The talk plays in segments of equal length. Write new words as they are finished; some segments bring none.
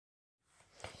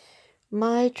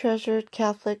My Treasured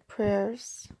Catholic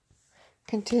Prayers,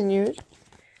 continued,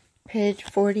 page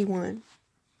 41.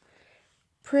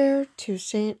 Prayer to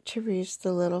Saint Therese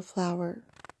the Little Flower.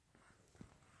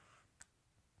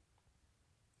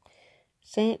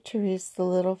 Saint Therese the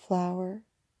Little Flower,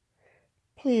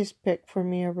 please pick for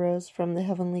me a rose from the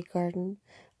heavenly garden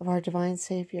of our divine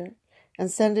Savior, and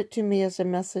send it to me as a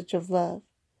message of love.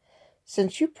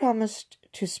 Since you promised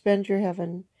to spend your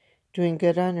heaven doing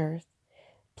good on earth,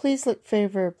 please look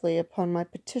favorably upon my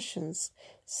petitions,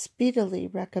 speedily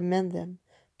recommend them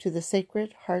to the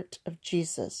Sacred Heart of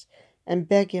Jesus, and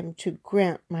beg him to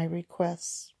grant my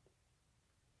requests.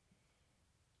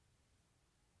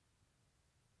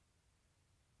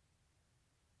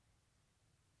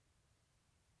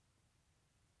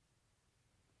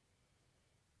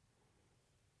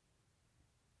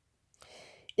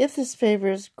 If this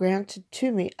favor is granted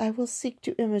to me, I will seek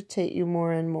to imitate you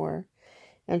more and more,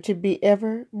 and to be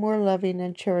ever more loving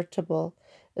and charitable,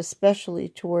 especially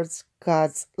towards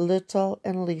God's little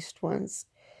and least ones.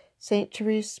 Saint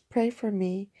Therese, pray for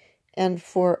me and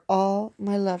for all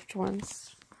my loved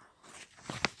ones.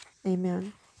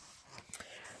 Amen.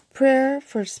 Prayer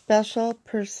for special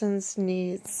persons'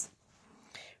 needs.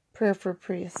 Prayer for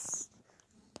priests.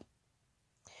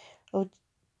 O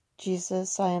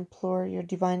Jesus, I implore your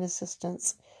divine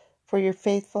assistance for your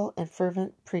faithful and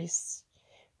fervent priests,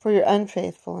 for your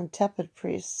unfaithful and tepid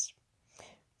priests,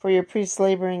 for your priests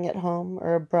laboring at home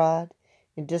or abroad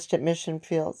in distant mission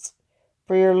fields,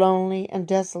 for your lonely and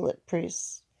desolate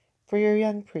priests, for your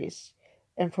young priests,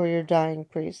 and for your dying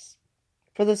priests,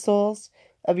 for the souls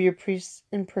of your priests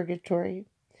in purgatory.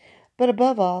 But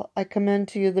above all, I commend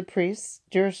to you the priests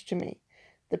dearest to me,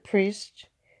 the priest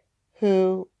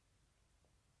who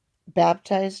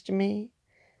baptized me,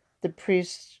 the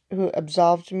priest who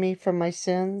absolved me from my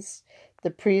sins, the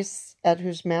priests at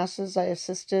whose masses I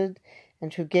assisted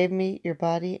and who gave me your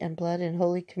body and blood in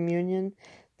Holy Communion,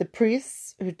 the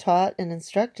priests who taught and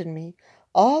instructed me,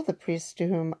 all the priests to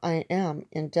whom I am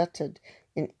indebted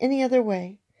in any other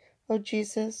way. O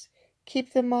Jesus,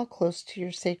 keep them all close to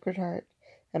your Sacred Heart,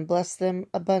 and bless them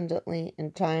abundantly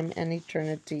in time and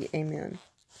eternity. Amen.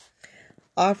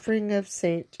 Offering of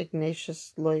Saint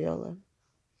Ignatius Loyola.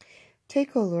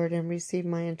 Take, O Lord, and receive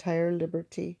my entire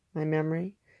liberty, my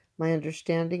memory, my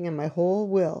understanding, and my whole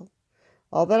will.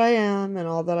 All that I am and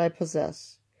all that I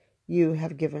possess, you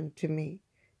have given to me.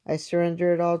 I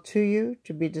surrender it all to you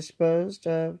to be disposed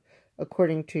of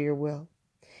according to your will.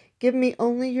 Give me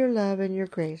only your love and your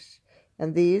grace,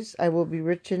 and these I will be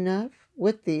rich enough.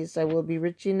 With these I will be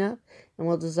rich enough and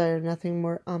will desire nothing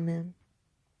more. Amen.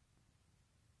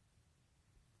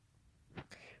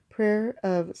 Prayer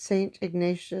of Saint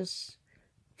Ignatius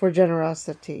for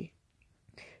generosity.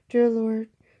 Dear Lord,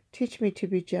 teach me to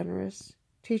be generous.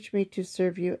 Teach me to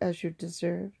serve you as you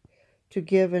deserve, to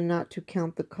give and not to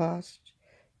count the cost,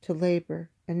 to labor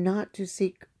and not to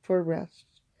seek for rest,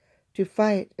 to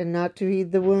fight and not to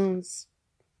heed the wounds,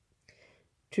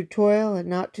 to toil and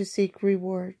not to seek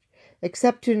reward,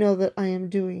 except to know that I am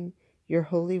doing your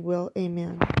holy will.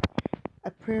 Amen. A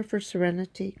prayer for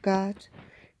serenity. God,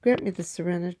 grant me the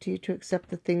serenity to accept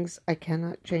the things I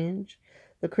cannot change,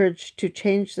 the courage to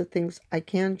change the things I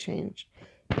can change,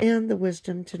 and the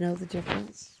wisdom to know the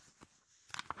difference.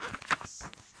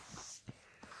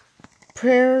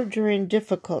 Prayer during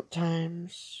difficult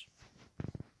times.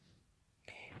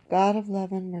 God of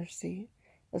love and mercy,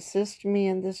 assist me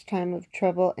in this time of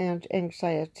trouble and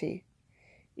anxiety.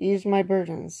 Ease my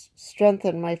burdens,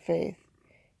 strengthen my faith,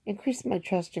 increase my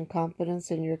trust and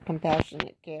confidence in your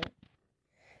compassionate care.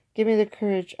 Give me the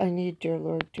courage I need, dear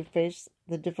Lord, to face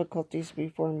the difficulties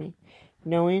before me,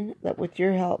 knowing that with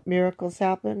your help miracles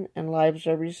happen and lives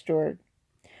are restored.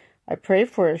 I pray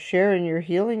for a share in your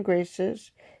healing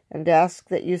graces and ask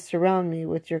that you surround me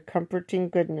with your comforting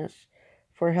goodness,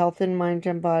 for health in mind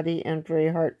and body, and for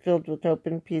a heart filled with hope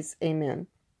and peace. Amen.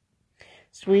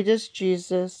 Sweetest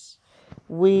Jesus,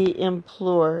 we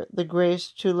implore the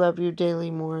grace to love you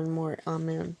daily more and more.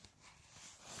 Amen.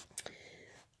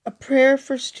 A prayer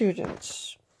for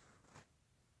students.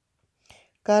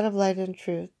 God of light and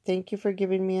truth, thank you for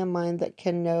giving me a mind that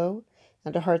can know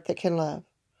and a heart that can love.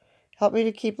 Help me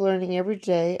to keep learning every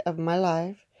day of my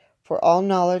life, for all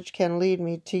knowledge can lead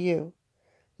me to you.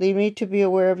 Lead me to be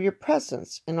aware of your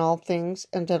presence in all things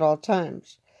and at all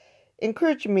times.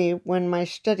 Encourage me when my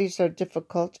studies are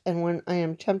difficult and when I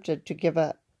am tempted to give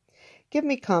up. Give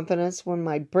me confidence when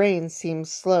my brain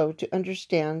seems slow to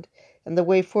understand and the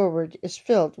way forward is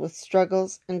filled with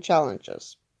struggles and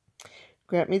challenges.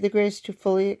 Grant me the grace to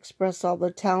fully express all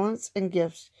the talents and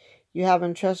gifts you have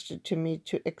entrusted to me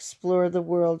to explore the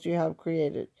world you have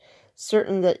created,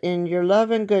 certain that in your love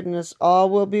and goodness all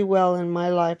will be well in my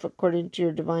life according to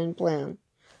your divine plan.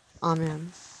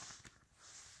 Amen.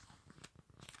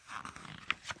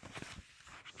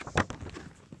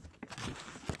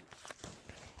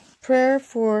 Prayer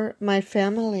for my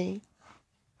family.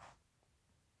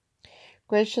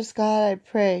 Gracious God, I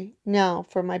pray now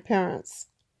for my parents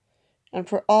and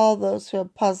for all those who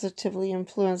have positively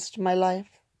influenced my life,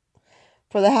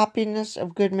 for the happiness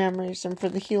of good memories and for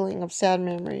the healing of sad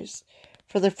memories,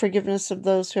 for the forgiveness of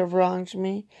those who have wronged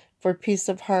me, for peace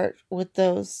of heart with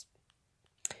those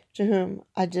to whom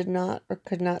I did not or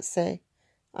could not say,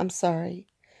 I'm sorry,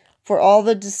 for all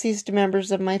the deceased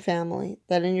members of my family,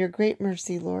 that in your great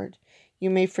mercy, Lord, you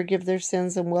may forgive their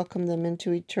sins and welcome them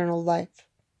into eternal life.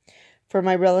 For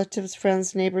my relatives,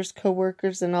 friends, neighbors,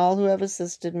 co-workers, and all who have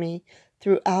assisted me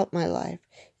throughout my life,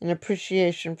 in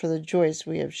appreciation for the joys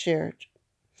we have shared.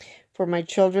 For my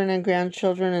children and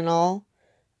grandchildren and all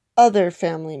other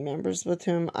family members with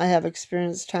whom I have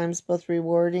experienced times both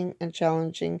rewarding and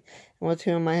challenging, and with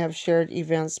whom I have shared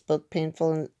events both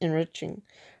painful and enriching.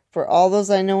 For all those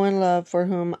I know and love, for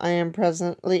whom I am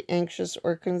presently anxious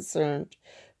or concerned,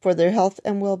 for their health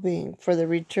and well-being, for their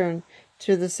return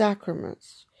to the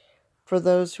sacraments, for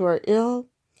those who are ill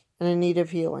and in need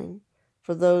of healing,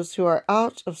 for those who are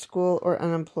out of school or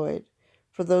unemployed,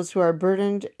 for those who are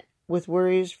burdened with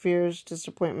worries, fears,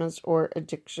 disappointments, or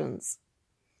addictions.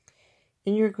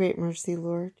 In your great mercy,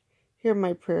 Lord, hear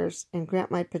my prayers and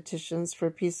grant my petitions for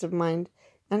peace of mind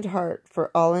and heart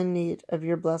for all in need of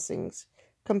your blessings,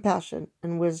 compassion,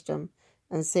 and wisdom,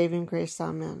 and saving grace.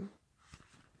 Amen.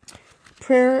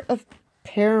 Prayer of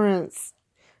parents.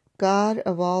 God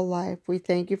of all life, we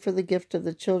thank you for the gift of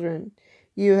the children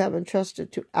you have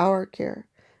entrusted to our care.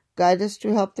 Guide us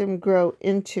to help them grow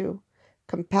into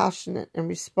compassionate and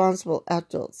responsible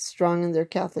adults, strong in their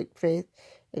Catholic faith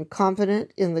and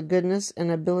confident in the goodness and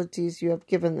abilities you have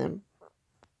given them.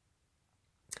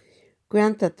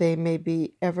 Grant that they may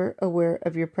be ever aware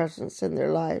of your presence in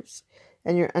their lives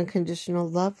and your unconditional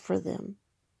love for them.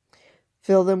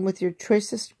 Fill them with your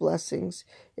choicest blessings,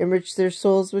 enrich their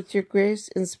souls with your grace,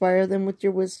 inspire them with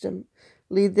your wisdom,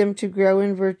 lead them to grow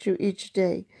in virtue each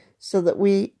day, so that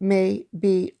we may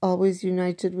be always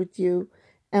united with you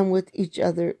and with each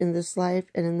other in this life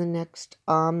and in the next.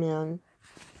 Amen.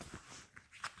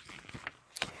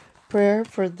 Prayer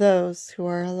for those who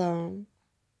are alone.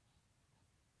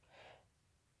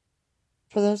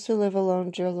 For those who live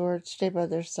alone, dear Lord, stay by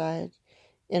their side.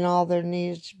 In all their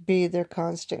needs, be their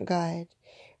constant guide.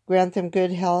 Grant them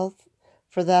good health.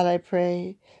 For that I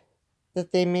pray,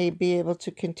 that they may be able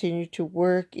to continue to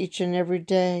work each and every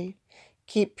day.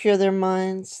 Keep pure their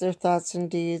minds, their thoughts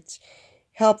and deeds.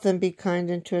 Help them be kind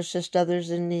and to assist others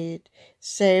in need.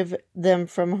 Save them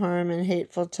from harm and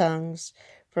hateful tongues,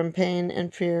 from pain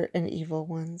and fear and evil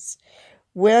ones.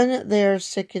 When they are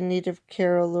sick and in need of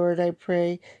care, O Lord, I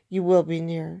pray you will be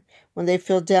near. When they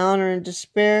feel down or in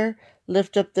despair,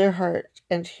 lift up their heart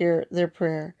and hear their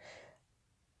prayer.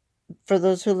 For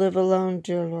those who live alone,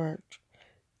 dear Lord,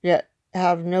 yet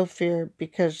have no fear,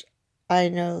 because I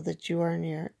know that you are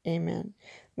near. Amen.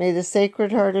 May the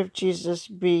Sacred Heart of Jesus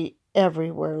be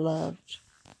everywhere loved.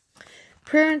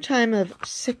 Prayer in time of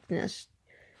sickness.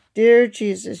 Dear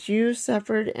Jesus, you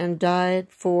suffered and died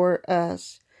for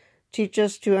us. Teach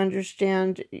us to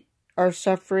understand our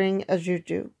suffering as you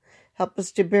do. Help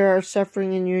us to bear our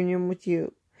suffering in union with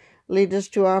you. Lead us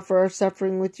to offer our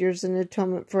suffering with yours in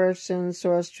atonement for our sins,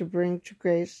 so as to bring to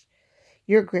grace,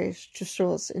 your grace, to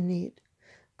souls in need.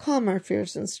 Calm our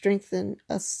fears and strengthen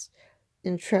us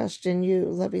in trust in you,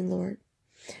 loving Lord.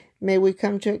 May we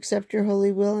come to accept your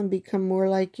holy will and become more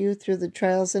like you through the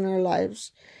trials in our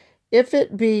lives. If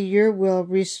it be your will,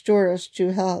 restore us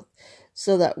to health,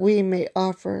 so that we may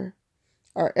offer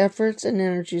our efforts and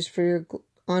energies for your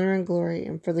honor and glory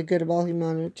and for the good of all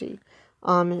humanity.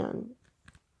 Amen.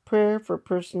 Prayer for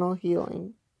personal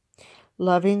healing.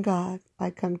 Loving God, I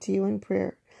come to you in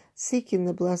prayer, seeking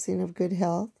the blessing of good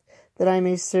health, that I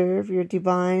may serve your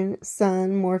divine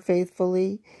Son more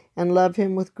faithfully and love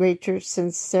him with greater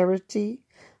sincerity.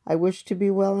 I wish to be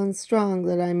well and strong,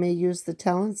 that I may use the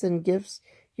talents and gifts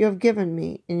you have given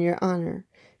me in your honor,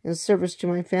 in service to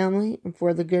my family and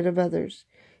for the good of others.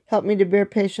 Help me to bear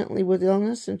patiently with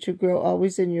illness and to grow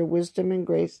always in your wisdom and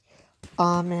grace.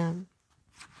 Amen.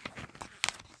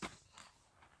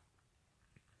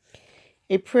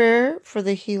 A prayer for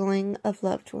the healing of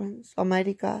loved ones.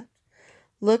 Almighty God,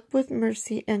 look with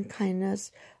mercy and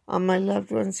kindness on my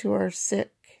loved ones who are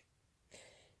sick.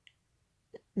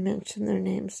 Mention their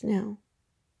names now.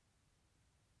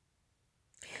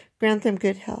 Grant them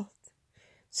good health,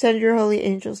 Send your holy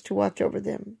angels to watch over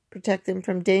them, protect them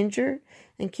from danger,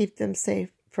 and keep them safe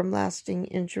from lasting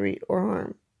injury or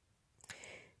harm.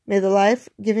 May the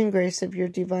life-giving grace of your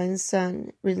divine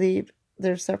Son relieve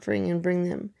their suffering and bring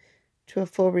them to a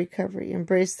full recovery.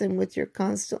 Embrace them with your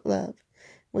constant love,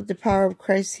 with the power of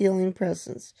Christ's healing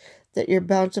presence, that your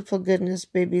bountiful goodness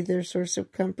may be their source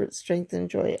of comfort, strength, and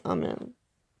joy. Amen.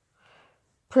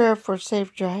 Prayer for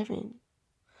safe driving.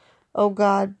 O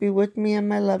God, be with me and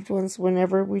my loved ones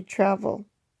whenever we travel.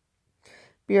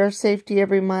 Be our safety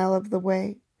every mile of the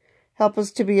way. Help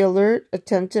us to be alert,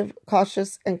 attentive,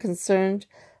 cautious, and concerned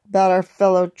about our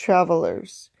fellow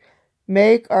travelers.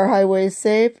 Make our highways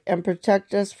safe and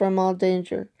protect us from all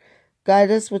danger.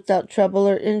 Guide us without trouble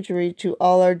or injury to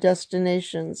all our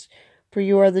destinations, for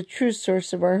you are the true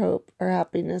source of our hope, our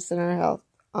happiness, and our health.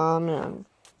 Amen.